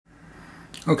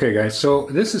Okay guys, so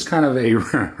this is kind of a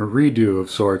redo of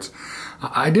sorts.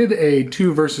 I did a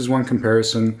 2 versus 1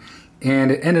 comparison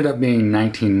and it ended up being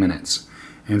 19 minutes.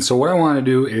 And so what I want to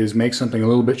do is make something a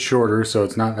little bit shorter so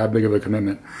it's not that big of a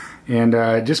commitment and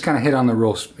just kind of hit on the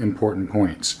real important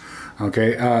points.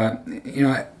 Okay,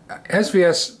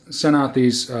 SVS sent out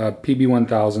these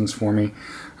PB1000s for me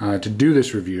to do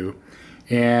this review,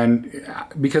 and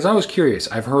because I was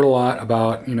curious, I've heard a lot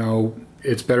about,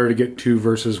 it's better to get 2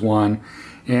 versus 1,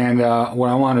 and what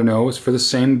I want to know is for the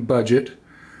same budget,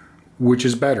 which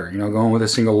is better, going with a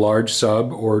single large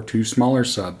sub or 2 smaller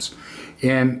subs.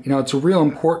 And it's a real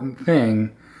important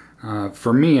thing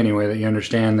for me anyway, that you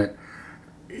understand that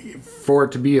for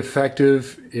it to be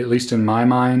effective, at least in my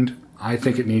mind, I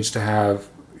think it needs to have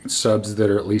subs that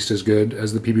are at least as good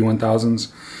as the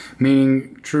PB1000s,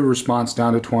 meaning true response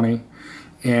down to 20,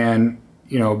 and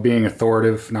being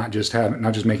authoritative, not just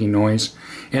making noise.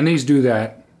 And these do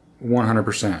that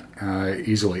 100%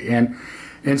 easily.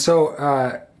 And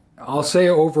so I'll say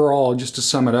overall, just to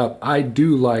sum it up, I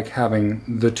do like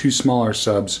having the 2 smaller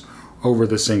subs over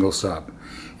the single sub.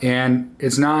 And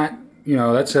it's not,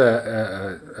 that's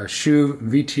a Shure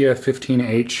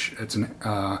VTF-15H. It's an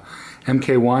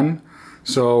MK1.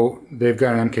 So they've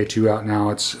got an MK2 out now.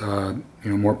 It's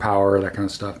more power, that kind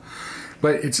of stuff.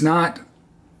 But it's not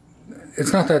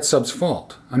that sub's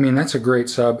fault. I mean, that's a great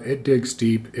sub. It digs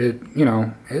deep.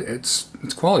 It's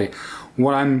quality.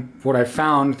 What I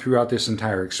found throughout this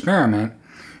entire experiment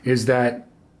is that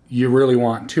you really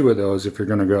want 2 of those if you're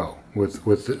going to go with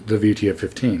the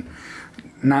VTF-15.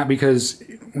 Not because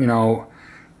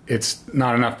it's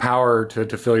not enough power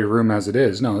to fill your room as it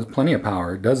is. No, there's plenty of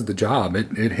power. It does the job.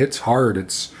 It hits hard.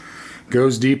 It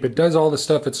goes deep. It does all the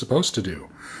stuff it's supposed to do.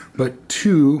 But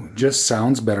 2 just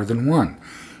sounds better than 1.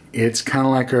 It's kind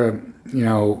of like a, I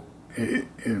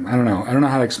don't know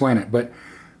how to explain it, but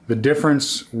the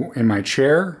difference in my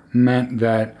chair meant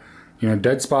that,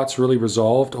 dead spots really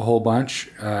resolved a whole bunch.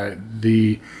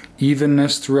 The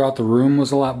evenness throughout the room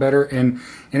was a lot better, and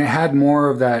it had more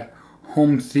of that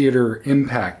home theater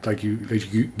impact like you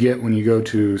get when you go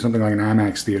to something like an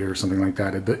IMAX theater or something like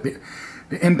that.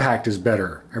 The impact is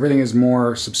better. Everything is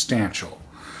more substantial.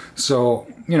 So,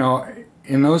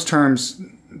 in those terms,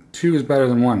 2 is better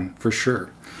than 1 for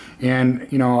sure. And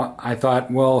I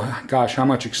thought, well, gosh, how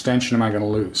much extension am I going to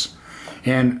lose?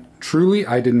 And truly,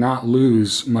 I did not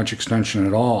lose much extension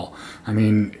at all. I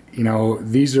mean,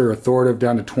 these are authoritative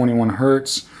down to 21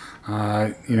 hertz.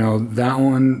 That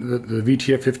one, the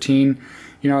VTF-15,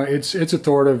 it's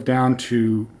authoritative down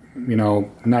to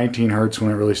 19 hertz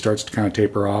when it really starts to kind of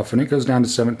taper off, and it goes down to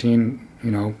 17.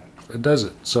 It does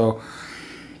it. So,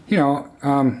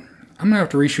 I'm gonna have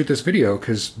to reshoot this video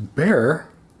because Bear,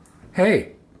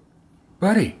 hey,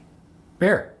 buddy,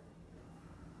 Bear,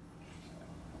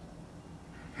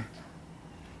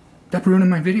 stop ruining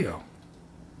my video.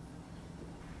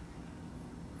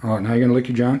 Oh, now you're gonna lick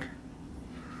your junk?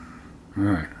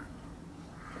 Alright.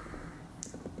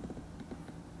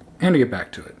 And to get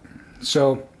back to it.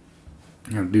 So,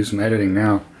 I'm going to do some editing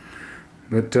now.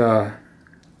 But,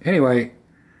 anyway,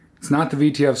 it's not the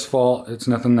VTF's fault. It's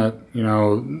nothing that,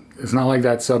 it's not like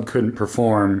that sub couldn't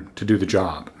perform to do the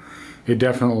job. It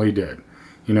definitely did.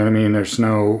 You know what I mean? There's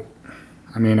no,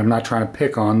 I'm not trying to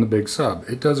pick on the big sub.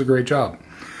 It does a great job.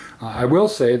 I will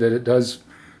say that it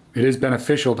is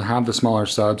beneficial to have the smaller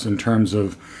subs in terms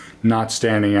of not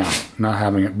standing out, not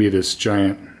having it be this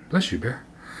giant, bless you, Bear,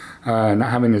 not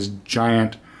having this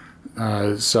giant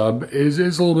sub is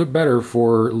a little bit better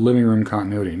for living room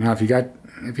continuity. Now, if you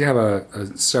have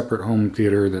a separate home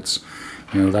theater that's,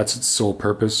 that's its sole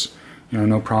purpose,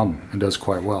 no problem. It does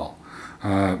quite well.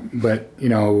 But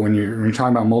when you're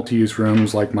talking about multi-use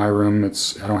rooms like my room,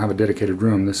 I don't have a dedicated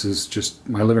room. This is just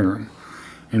my living room,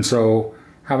 and so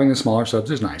having the smaller subs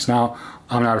is nice. Now,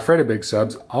 I'm not afraid of big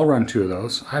subs. I'll run 2 of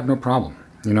those. I have no problem.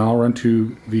 I'll run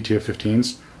 2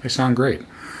 VTF-15s. They sound great.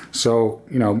 So,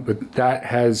 but that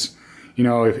has,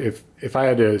 if I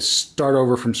had to start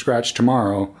over from scratch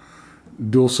tomorrow,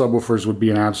 dual subwoofers would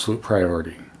be an absolute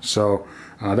priority. So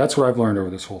that's what I've learned over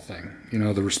this whole thing.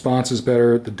 The response is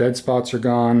better. The dead spots are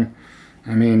gone.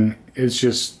 It's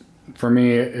just, for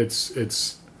me,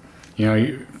 it's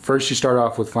first you start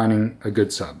off with finding a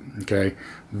good sub, okay?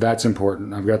 That's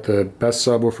important. I've got the best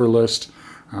subwoofer list.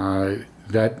 I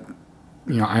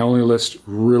only list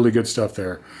really good stuff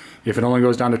there. If it only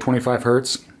goes down to 25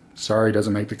 hertz, sorry, it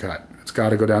doesn't make the cut. It's got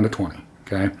to go down to 20,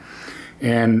 okay?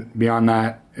 And beyond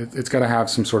that, it's got to have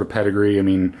some sort of pedigree.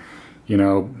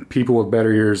 People with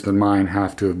better ears than mine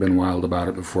have to have been wild about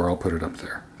it before I'll put it up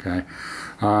there, okay?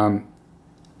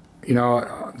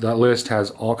 That list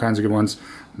has all kinds of good ones.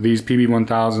 These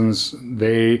PB1000s,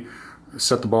 they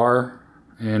set the bar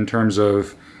in terms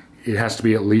of it has to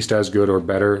be at least as good or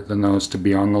better than those to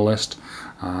be on the list.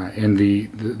 And the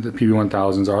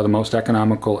PB1000s are the most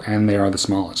economical, and they are the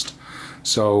smallest.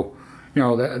 So, you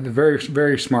know, the very,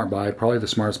 very smart buy, probably the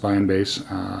smartest buy in base.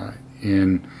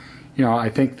 And, you know, I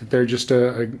think that they're just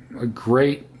a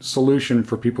great solution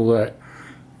for people that,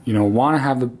 you know, want to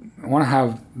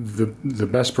have the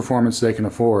best performance they can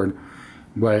afford,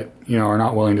 but, you know, are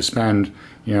not willing to spend,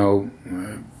 you know,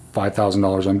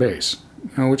 $5,000 on base,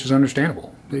 you know, which is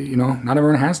understandable. You know, not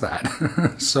everyone has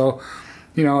that. So,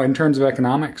 you know, in terms of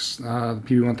economics, the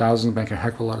PB1000 make a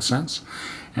heck of a lot of sense.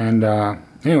 And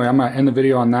anyway, I'm going to end the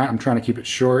video on that. I'm trying to keep it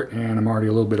short, and I'm already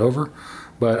a little bit over.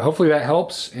 But hopefully that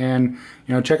helps. And,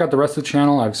 you know, check out the rest of the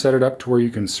channel. I've set it up to where you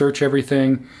can search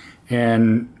everything,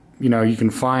 and, you know, you can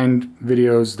find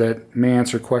videos that may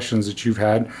answer questions that you've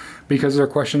had, because they're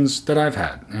questions that I've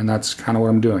had. And that's kind of what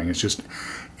I'm doing. It's just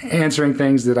answering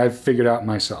things that I've figured out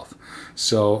myself.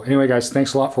 So anyway, guys,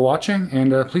 thanks a lot for watching,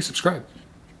 and please subscribe.